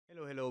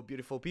Hello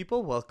beautiful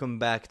people, welcome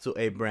back to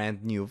a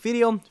brand new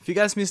video. If you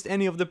guys missed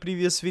any of the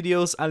previous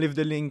videos, I'll leave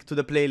the link to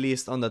the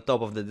playlist on the top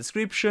of the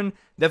description.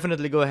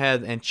 Definitely go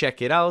ahead and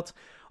check it out.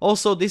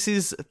 Also, this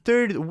is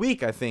third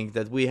week I think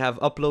that we have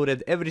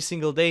uploaded every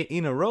single day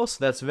in a row, so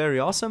that's very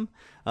awesome.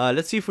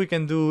 Let's see if we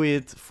can do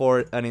it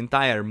for an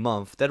entire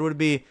month. That would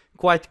be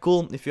quite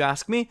cool if you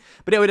ask me.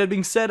 But yeah, with that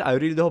being said, I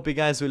really hope you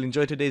guys will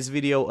enjoy today's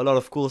video. A lot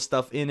of cool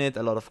stuff in it,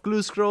 a lot of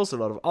clue scrolls, a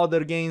lot of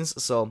other games,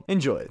 so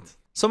enjoy it.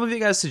 Some of you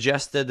guys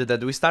suggested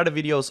that we start the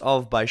videos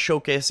off by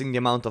showcasing the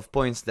amount of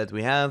points that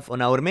we have.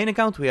 On our main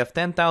account we have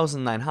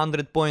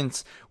 10,900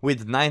 points with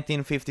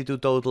 1952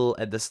 total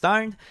at the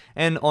start,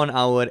 and on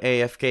our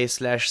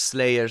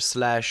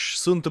AFK/Slayer/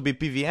 soon to be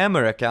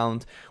PVMer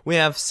account we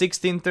have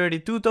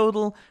 1632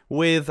 total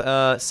with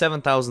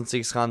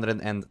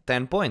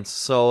 7,610 points.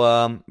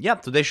 So yeah,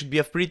 today should be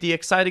a pretty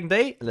exciting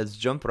day. Let's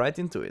jump right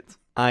into it.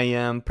 I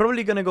am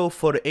probably gonna go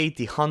for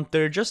 80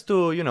 Hunter just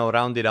to, you know,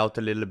 round it out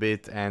a little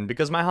bit, and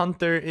because my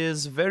Hunter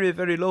is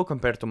very low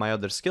compared to my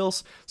other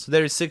skills, so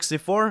there is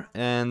 64,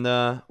 and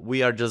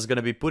we are just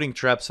gonna be putting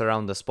traps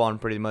around the spawn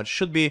pretty much.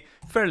 Should be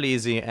fairly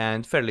easy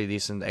and fairly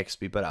decent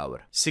XP per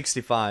hour.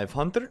 65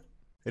 Hunter.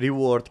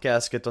 Reward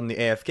casket on the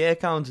AFK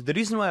account. The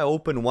reason why I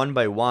open one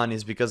by one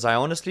is because I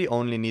honestly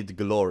only need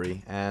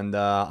glory, and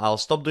I'll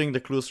stop doing the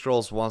clue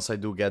scrolls once I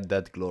do get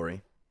that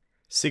glory.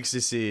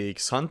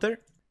 66 Hunter.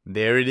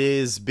 There it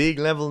is, big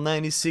level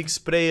 96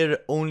 sprayer,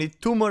 only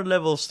 2 more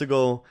levels to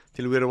go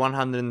till we're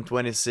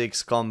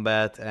 126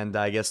 combat, and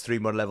I guess 3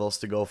 more levels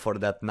to go for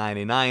that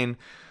 99.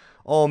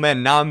 Oh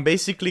man, now I'm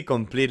basically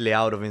completely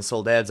out of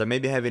installed ads. I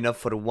maybe have enough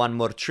for one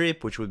more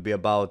trip, which would be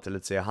about,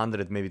 let's say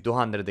 100, maybe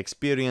 200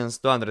 experience,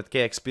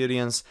 200k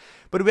experience,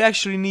 but we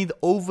actually need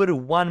over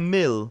 1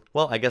 mil,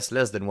 well I guess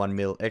less than 1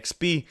 mil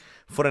XP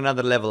for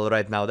another level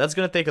right now. That's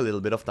gonna take a little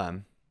bit of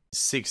time.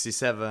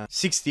 67,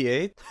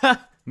 68,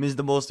 ha! Missed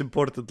the most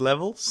important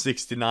level.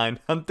 69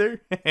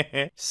 Hunter.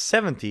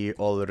 70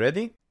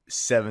 already.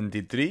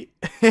 73.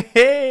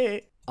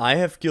 I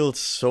have killed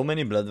so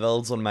many blood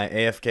welds on my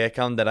AFK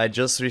account that I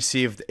just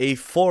received a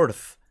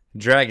 4th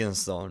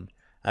Dragonstone.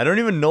 I don't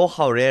even know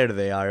how rare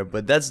they are,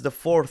 but that's the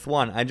 4th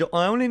one. I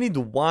only need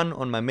 1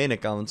 on my main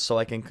account so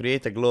I can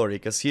create a glory,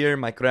 because here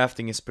my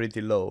crafting is pretty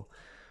low.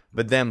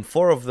 But then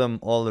 4 of them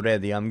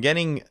already. I'm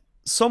getting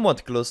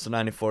somewhat close to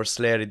 94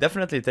 Slayer. It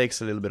definitely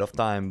takes a little bit of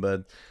time,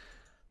 but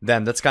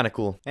damn, that's kinda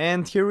cool.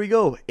 And here we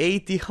go,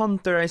 80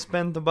 Hunter. I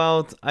spent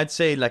about, I'd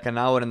say like an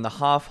hour and a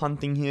half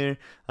hunting here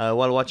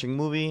while watching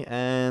movie,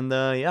 and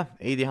yeah,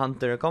 80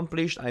 Hunter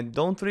accomplished. I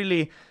don't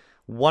really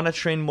wanna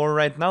train more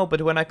right now,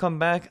 but when I come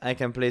back I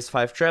can place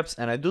 5 traps,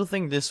 and I do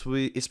think this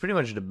is pretty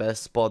much the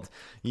best spot.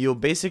 You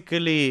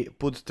basically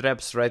put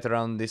traps right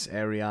around this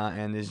area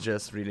and it's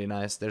just really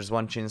nice. There's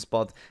one chin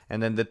spot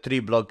and then the tree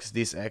blocks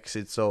this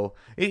exit, so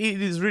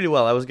it is really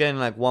well. I was getting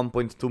like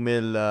 1.2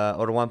 mil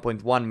or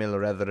 1.1 mil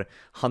rather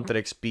Hunter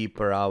XP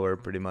per hour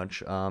pretty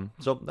much,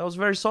 so that was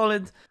very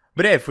solid.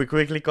 But yeah, if we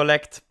quickly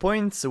collect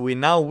points, we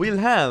now will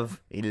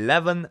have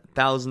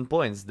 11,000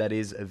 points. That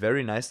is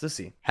very nice to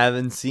see.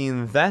 Haven't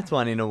seen that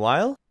one in a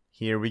while.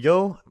 Here we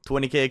go,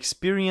 20k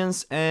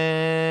experience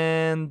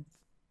and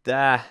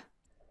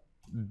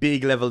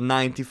big level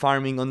 90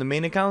 farming on the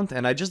main account.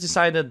 And I just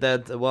decided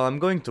that, well, I'm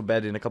going to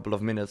bed in a couple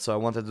of minutes, so I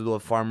wanted to do a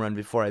farm run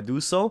before I do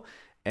so.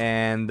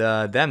 And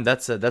damn,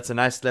 that's a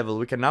nice level.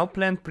 We can now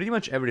plant pretty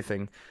much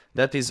everything.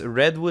 That is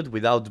redwood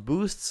without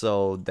boost,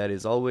 so that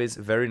is always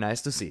very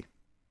nice to see.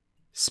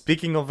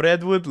 Speaking of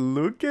redwood,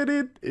 look at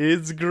it,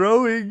 it's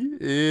growing,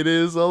 it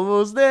is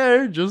almost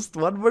there, just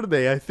one more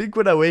day. I think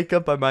when I wake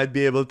up I might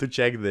be able to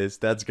check this,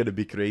 that's gonna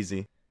be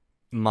crazy.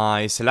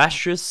 My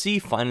Celestial Sea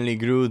finally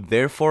grew,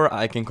 therefore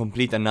I can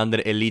complete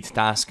another elite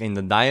task in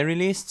the diary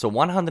list, so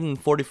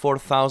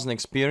 144,000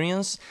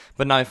 experience,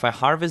 but now if I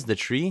harvest the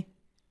tree,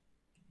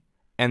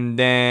 and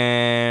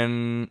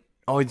then,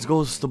 oh, it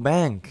goes to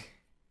bank.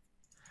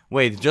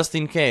 Wait, just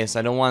in case,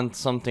 I don't want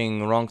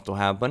something wrong to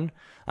happen.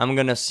 I'm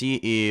gonna see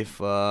if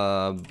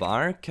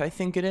bark, I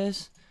think it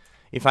is,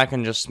 if I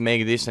can just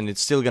make this and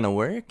it's still gonna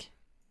work.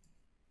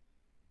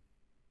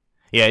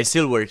 Yeah, it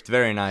still worked,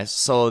 very nice.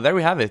 So there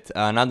we have it,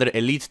 another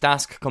elite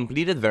task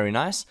completed, very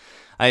nice.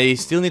 I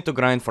still need to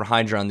grind for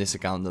Hydra on this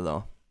account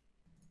though.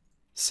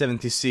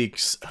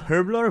 76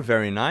 Herblore,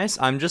 very nice.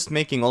 I'm just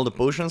making all the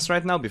potions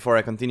right now before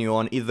I continue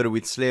on either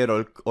with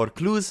Slayer or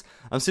clues.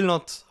 I'm still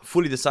not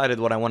fully decided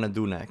what I want to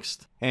do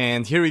next.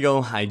 And here we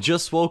go, I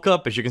just woke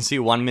up, as you can see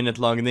 1 minute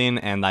logged in,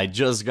 and I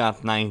just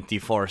got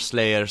 94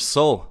 Slayer,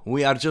 so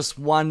we are just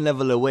 1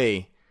 level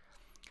away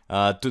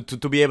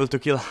to be able to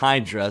kill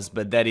Hydras,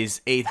 but that is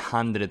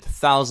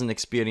 800,000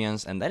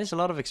 experience, and that is a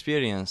lot of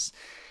experience.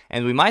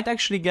 And we might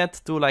actually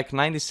get to like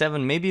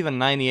 97, maybe even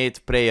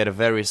 98 prayer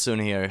very soon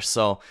here.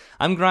 So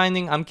I'm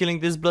grinding, I'm killing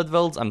these blood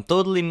welds. I'm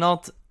totally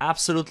not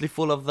absolutely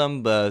full of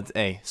them, but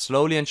hey,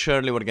 slowly and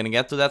surely we're gonna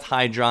get to that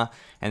Hydra,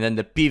 and then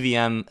the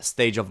PVM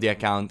stage of the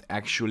account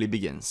actually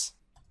begins.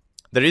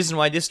 The reason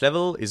why this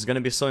level is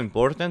gonna be so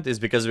important is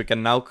because we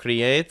can now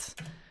create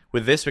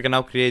With this, we can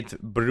now create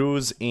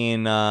brews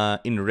in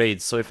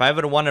raids. So if I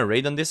ever want to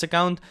raid on this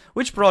account,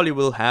 which probably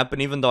will happen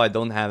even though I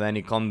don't have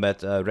any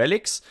combat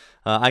relics,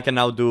 I can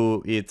now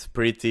do it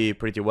pretty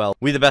well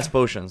with the best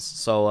potions.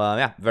 So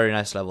yeah, very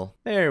nice level.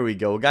 There we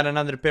go. Got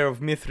another pair of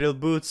mithril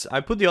boots. I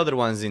put the other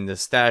ones in the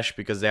stash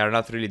because they are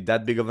not really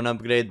that big of an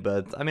upgrade,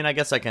 but I mean, I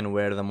guess I can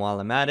wear them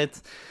while I'm at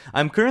it.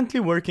 I'm currently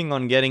working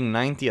on getting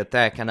 90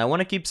 attack, and I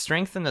want to keep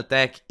strength and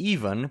attack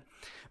even.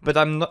 But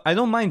I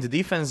don't mind the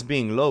defense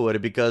being lower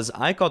because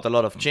I caught a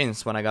lot of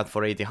chins when I got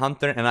 480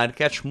 Hunter, and I'd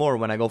catch more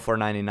when I go for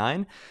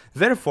 99.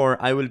 Therefore,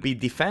 I will be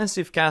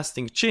defensive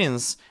casting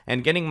chins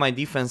and getting my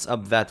defense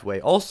up that way.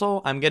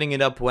 Also, I'm getting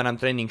it up when I'm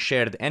training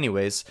shared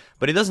anyways,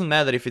 but it doesn't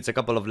matter if it's a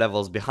couple of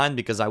levels behind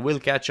because I will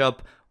catch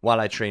up while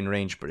I train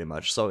range pretty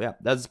much. So yeah,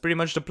 that's pretty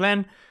much the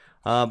plan.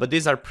 But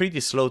these are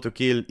pretty slow to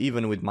kill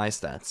even with my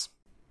stats.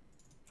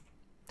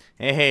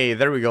 Hey,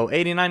 there we go.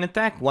 89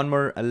 attack, one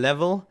more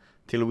level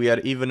till we are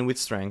even with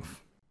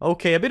strength.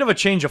 Okay, a bit of a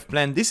change of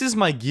plan. This is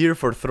my gear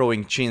for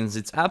throwing chins.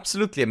 It's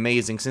absolutely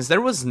amazing. Since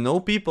there was no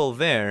people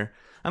there,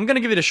 I'm gonna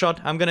give it a shot.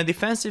 I'm gonna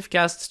defensive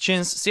cast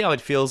chins, see how it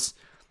feels.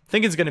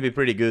 Think it's gonna be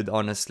pretty good,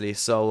 honestly.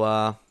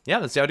 So, yeah,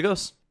 let's see how it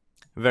goes.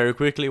 Very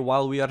quickly,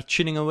 while we are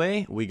chinning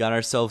away, we got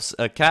ourselves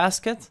a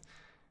casket.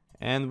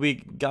 And we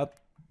got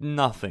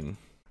nothing.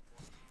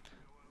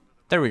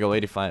 There we go,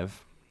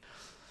 85.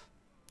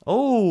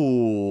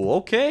 Oh,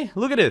 okay,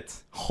 look at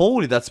it.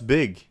 Holy, that's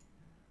big.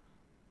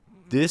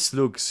 This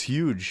looks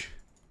huge.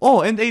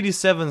 Oh, and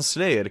 87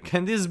 Slayer.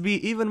 Can this be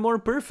even more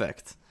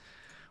perfect?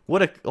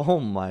 What a... Oh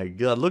my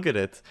god, look at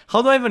it.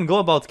 How do I even go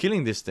about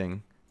killing this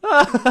thing?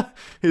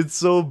 It's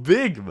so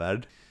big,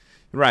 man.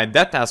 Right,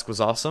 that task was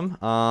awesome.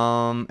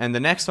 And the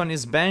next one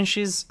is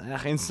Banshees.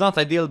 It's not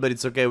ideal, but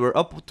it's okay. We're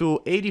up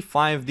to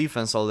 85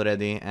 defense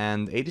already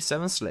and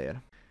 87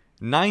 Slayer.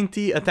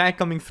 90 attack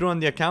coming through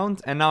on the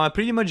account, and now I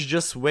pretty much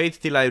just wait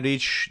till I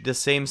reach the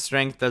same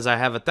strength as I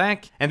have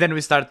attack, and then we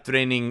start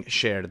training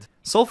shared.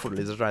 Sulfur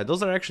Lizard, right,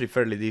 those are actually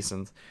fairly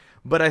decent.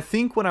 But I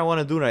think what I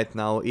want to do right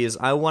now is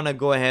I want to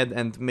go ahead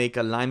and make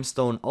a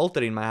limestone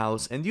altar in my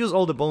house and use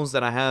all the bones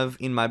that I have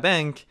in my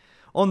bank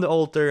on the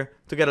altar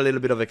to get a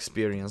little bit of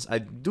experience. I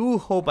do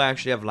hope I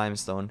actually have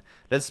limestone.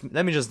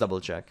 Let me just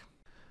double check.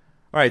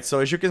 Alright, so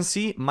as you can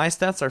see, my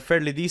stats are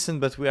fairly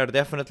decent, but we are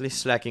definitely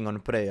slacking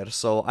on prayer.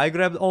 So I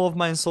grabbed all of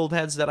my ensouled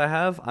heads that I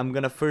have. I'm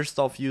gonna first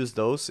off use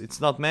those.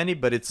 It's not many,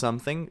 but it's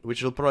something,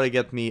 which will probably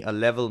get me a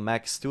level,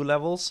 max 2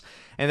 levels.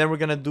 And then we're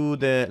gonna do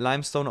the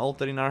limestone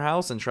altar in our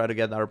house and try to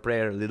get our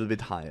prayer a little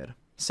bit higher.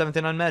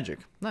 79 magic.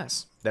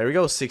 Nice. There we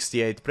go,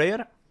 68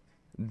 prayer.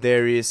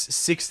 There is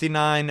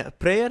 69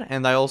 prayer,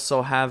 and I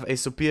also have a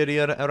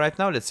superior right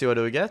now. Let's see what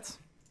do we get.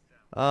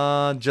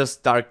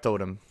 Just Dark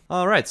Totem.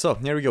 Alright, so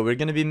here we go. We're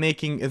gonna be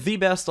making the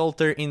best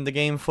altar in the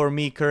game for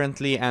me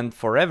currently and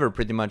forever,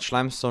 pretty much,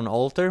 limestone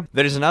altar.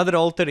 There is another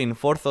altar in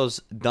Forthos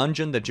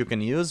dungeon that you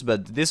can use,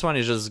 but this one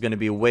is just gonna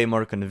be way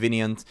more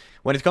convenient.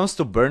 When it comes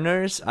to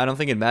burners, I don't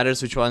think it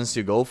matters which ones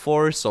you go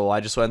for, so I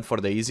just went for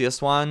the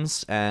easiest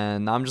ones,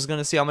 and I'm just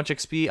gonna see how much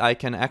XP I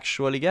can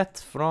actually get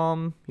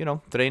from, you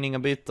know, training a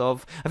bit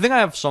of... I think I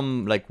have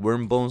some, like,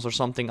 worm bones or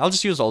something. I'll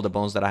just use all the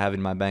bones that I have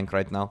in my bank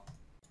right now.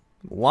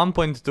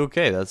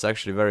 1.2k, that's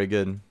actually very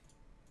good.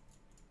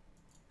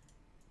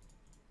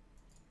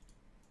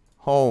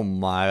 Oh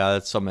my god,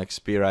 that's some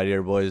XP right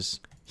here, boys.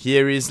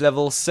 Here is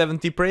level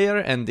 70 prayer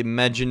and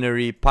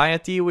imaginary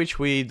piety, which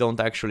we don't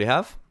actually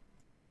have.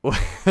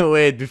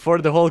 Wait, before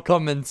the whole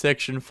comment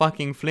section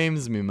fucking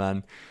flames me,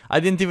 man. I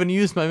didn't even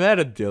use my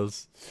merit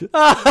deals.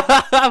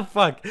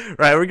 Fuck.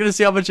 Right, we're gonna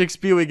see how much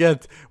XP we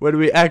get when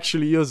we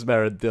actually use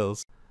merit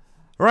deals.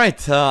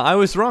 Right, I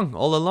was wrong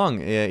all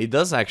along. It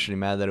does actually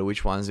matter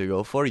which ones you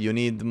go for. You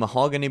need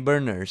mahogany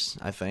burners,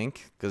 I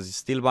think. Because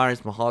steel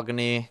bars,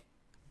 mahogany...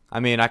 I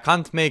mean, I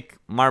can't make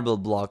marble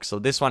blocks, so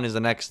this one is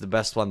the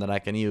best one that I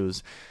can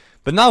use.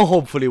 But now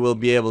hopefully we'll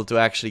be able to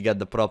actually get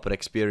the proper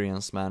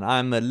experience, man.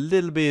 I'm a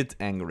little bit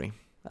angry.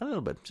 A little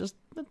bit, just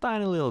a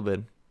tiny little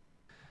bit.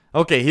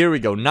 Okay, here we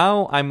go.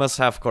 Now I must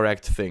have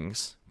correct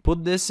things.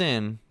 Put this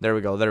in. There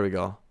we go, there we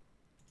go.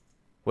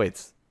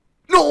 Wait.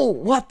 No!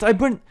 What? I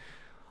burned...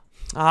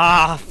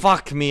 Ah,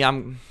 fuck me, I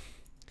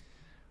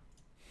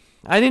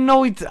didn't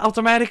know it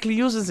automatically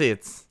uses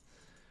it.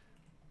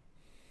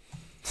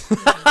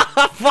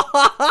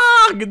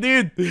 Fuck,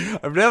 dude.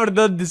 I've never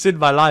done this in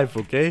my life,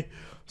 okay?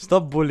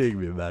 Stop bullying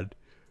me, man.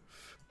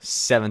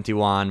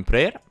 71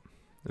 prayer.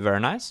 Very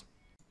nice.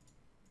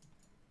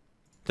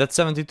 That's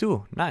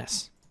 72.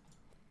 Nice.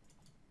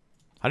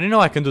 I didn't know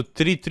I can do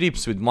 3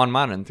 trips with 1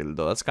 mana until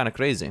though. That's kind of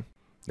crazy.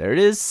 There it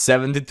is.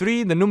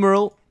 73, the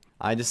numeral.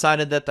 I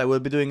decided that I will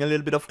be doing a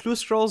little bit of clue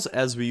scrolls,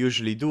 as we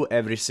usually do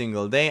every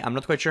single day. I'm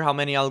not quite sure how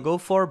many I'll go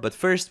for, but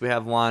first we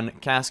have one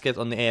casket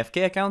on the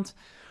AFK account.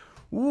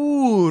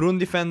 Ooh, Rune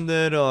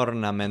Defender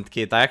Ornament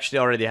Kit. I actually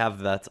already have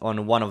that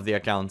on one of the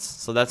accounts,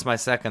 so that's my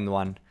second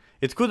one.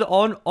 It could,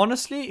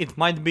 honestly, it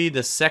might be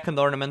the second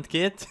Ornament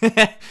Kit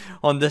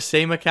on the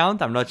same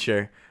account, I'm not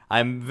sure.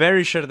 I'm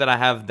very sure that I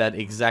have that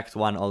exact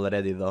one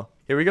already, though.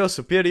 Here we go,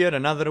 superior,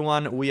 another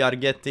one. We are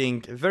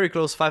getting very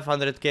close,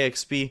 500k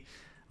XP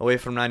away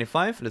from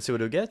 95. Let's see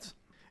what we get.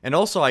 And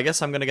also, I guess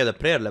I'm gonna get a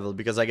prayer level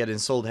because I get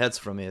ensouled heads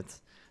from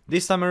it.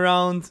 This time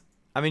around,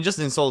 I mean, just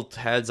ensouled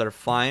heads are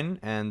fine,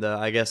 and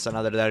I guess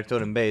another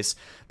Directorium base.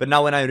 But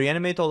now when I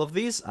reanimate all of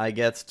these, I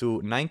get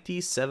to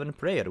 97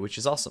 prayer, which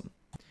is awesome.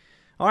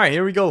 Alright,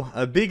 here we go.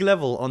 A big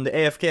level on the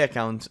AFK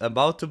account,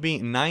 about to be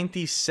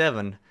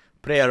 97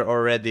 prayer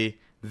already.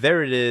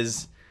 There it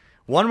is.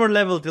 One more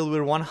level till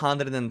we're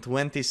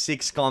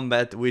 126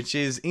 combat, which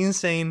is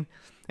insane.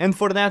 And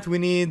for that we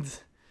need,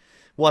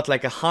 what,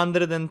 like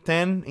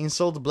 110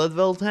 ensouled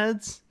Bloodveld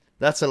heads?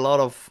 That's a lot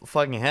of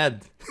fucking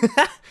head.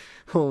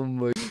 Oh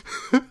my...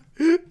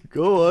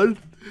 Go on.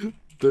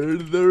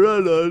 Turn the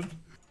run on.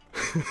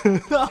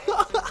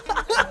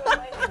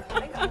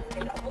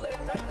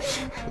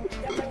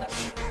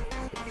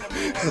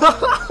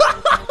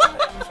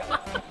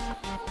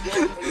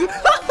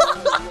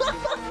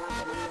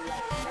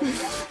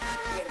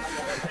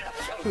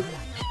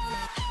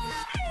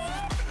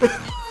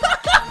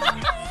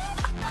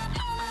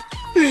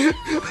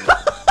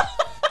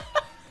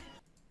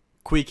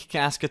 Quick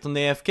casket on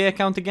the AFK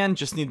account again,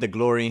 just need the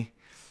glory.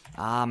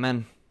 Ah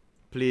man,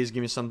 please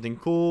give me something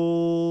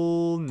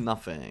cool.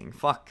 Nothing.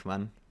 Fuck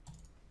man.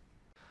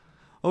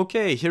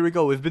 Okay, here we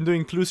go. We've been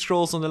doing clue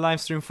scrolls on the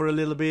live stream for a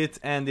little bit,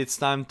 and it's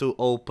time to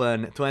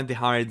open 20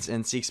 hards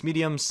and 6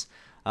 mediums.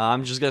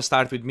 I'm just gonna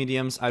start with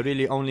mediums. I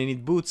really only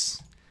need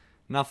boots.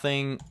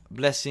 Nothing.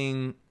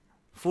 Blessing.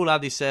 Full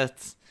Addy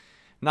set.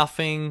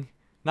 Nothing.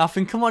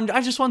 Nothing. Come on,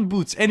 I just want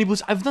boots. Any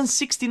boots. I've done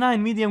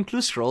 69 medium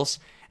clue scrolls,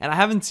 and I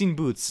haven't seen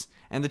boots.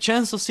 And the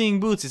chance of seeing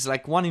boots is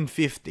like 1 in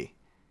 50.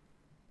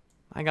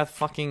 I got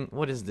fucking...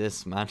 What is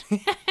this, man?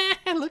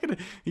 Look at it.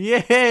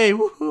 Yay!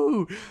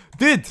 Woohoo!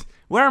 Dude,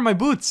 where are my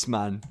boots,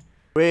 man?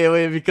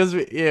 Wait, because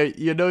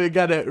you know you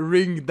gotta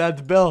ring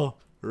that bell,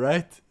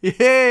 right?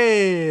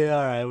 Yay!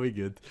 Alright, we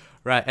good.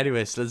 Right,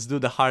 anyways, let's do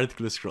the hard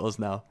clue scrolls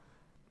now.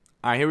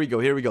 Alright, here we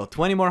go.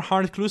 20 more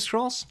hard clue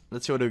scrolls.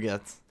 Let's see what we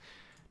get.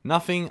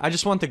 Nothing. I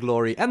just want the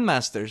glory. And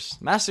masters.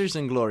 Masters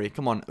and glory.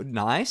 Come on.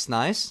 Nice,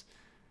 nice.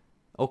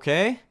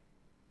 Okay.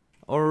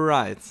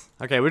 Alright.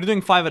 Okay, we're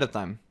doing 5 at a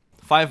time.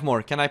 5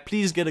 more. Can I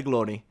please get a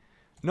glory?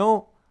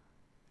 No.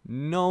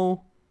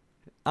 No.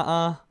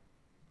 Oh,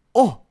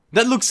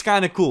 that looks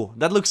kind of cool.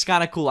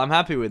 I'm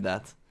happy with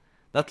that.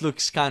 That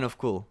looks kind of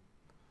cool.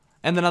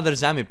 And another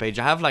Zami page.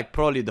 I have like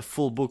probably the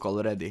full book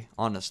already,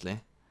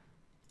 honestly.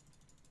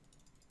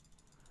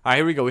 Alright,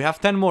 here we go. We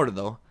have 10 more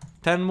though.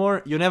 10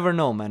 more. You never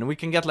know, man. We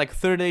can get like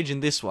 3rd age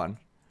in this one.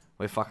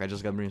 Wait, fuck. I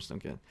just got Brimstone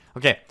Kid.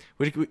 Okay.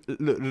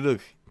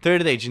 Look.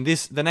 3rd age in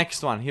this. The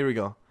next one. Here we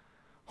go.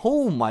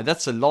 Oh my,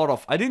 that's a lot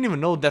of... I didn't even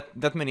know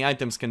that many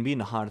items can be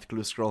in a hard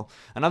clue scroll.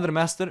 Another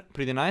master.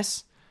 Pretty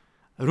nice.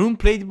 Room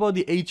plate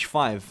body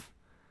H5.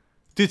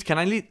 Dude, can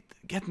I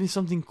get me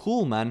something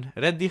cool, man?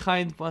 Red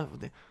Hide.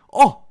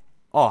 Oh!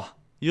 Oh,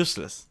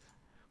 useless.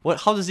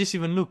 What? How does this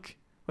even look?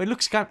 Well, it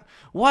looks kind of...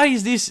 Why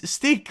is this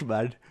stick,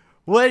 man?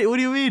 What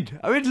do you mean?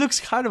 I mean, it looks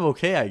kind of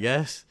okay, I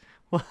guess.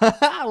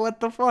 What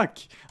the fuck?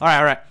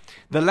 Alright.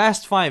 The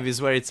last 5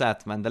 is where it's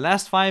at, man. The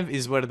last 5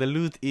 is where the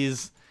loot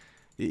is.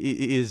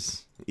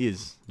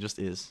 Just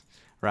is.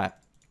 Right.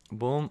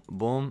 Boom,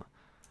 boom.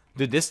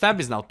 Dude, this tab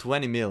is now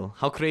 20 mil.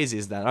 How crazy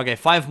is that? Okay,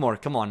 5 more.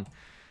 Come on.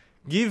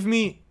 Give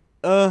me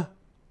oh,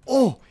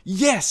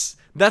 yes!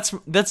 That's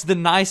the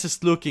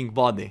nicest looking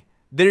body.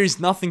 There is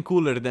nothing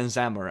cooler than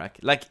Zamorak.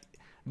 Like,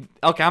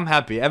 okay, I'm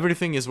happy.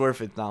 Everything is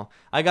worth it now.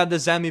 I got the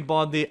Zami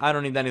body. I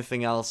don't need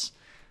anything else.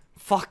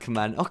 Fuck,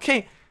 man.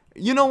 Okay,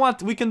 you know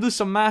what? We can do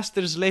some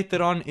masters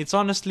later on. It's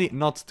honestly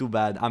not too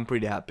bad. I'm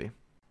pretty happy.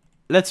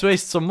 Let's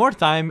waste some more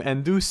time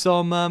and do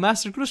some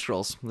master clue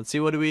scrolls. Let's see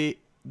what we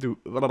do.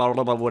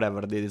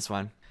 Whatever, dude, it's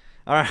fine.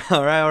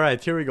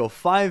 Alright, here we go.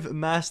 5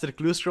 master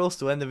clue scrolls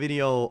to end the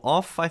video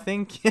off, I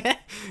think.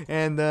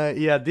 And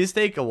yeah, these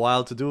take a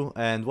while to do.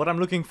 And what I'm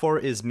looking for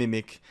is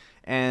Mimic.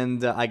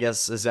 And I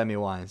guess Zemi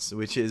Wines,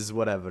 which is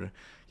whatever.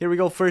 Here we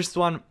go, first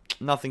one,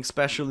 nothing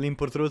special,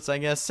 import roots, I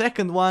guess.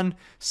 Second one,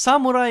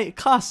 Samurai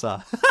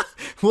Casa.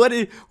 What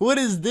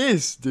is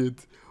this, dude?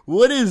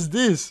 What is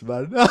this,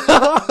 man?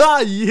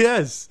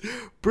 Yes,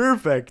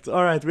 perfect.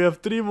 Alright, we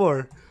have 3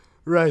 more.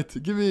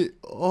 Right, give me...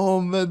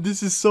 Oh, man,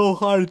 this is so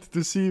hard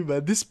to see,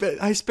 man.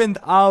 I spent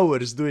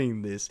hours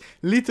doing this.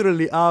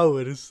 Literally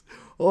hours.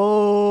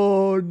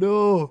 Oh,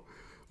 no.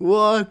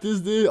 What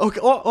is this?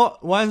 Okay, oh,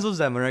 Wines of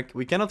Zamorak.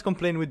 We cannot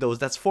complain with those.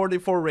 That's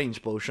 44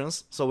 range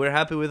potions, so we're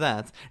happy with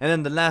that. And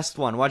then the last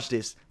one, watch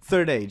this.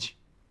 3rd age.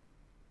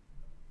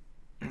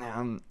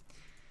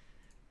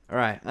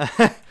 Alright.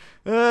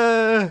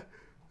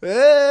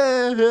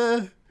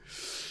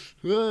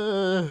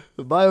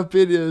 My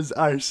opinions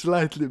are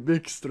slightly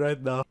mixed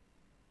right now.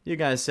 You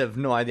guys have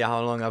no idea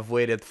how long I've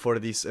waited for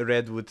this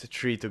redwood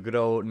tree to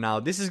grow. Now,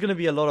 this is gonna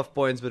be a lot of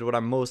points, but what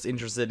I'm most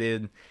interested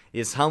in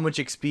is how much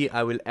XP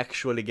I will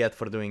actually get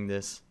for doing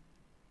this.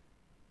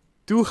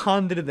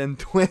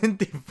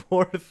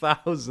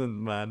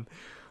 224,000, man.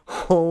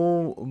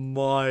 Oh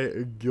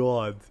my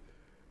god.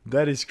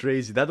 That is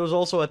crazy. That was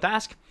also a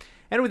task.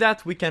 And with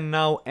that, we can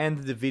now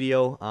end the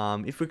video.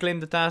 If we claim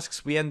the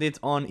tasks, we end it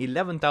on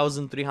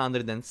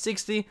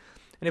 11,360.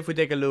 And if we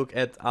take a look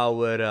at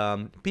our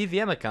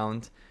PVM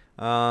account,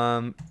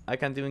 I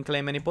can't even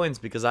claim any points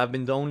because I've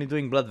been only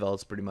doing blood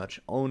wells, pretty much.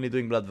 Only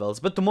doing blood wells.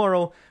 But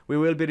tomorrow, we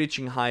will be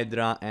reaching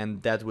Hydra,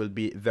 and that will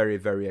be very,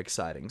 very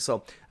exciting.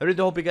 So, I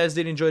really hope you guys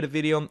did enjoy the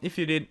video. If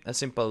you did, a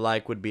simple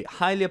like would be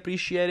highly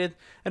appreciated.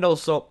 And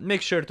also,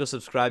 make sure to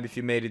subscribe if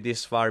you made it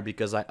this far,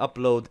 because I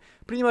upload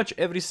pretty much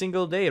every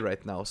single day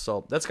right now.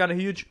 So, that's kind of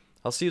huge.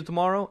 I'll see you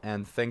tomorrow,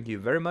 and thank you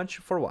very much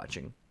for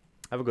watching.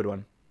 Have a good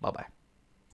one. Bye-bye.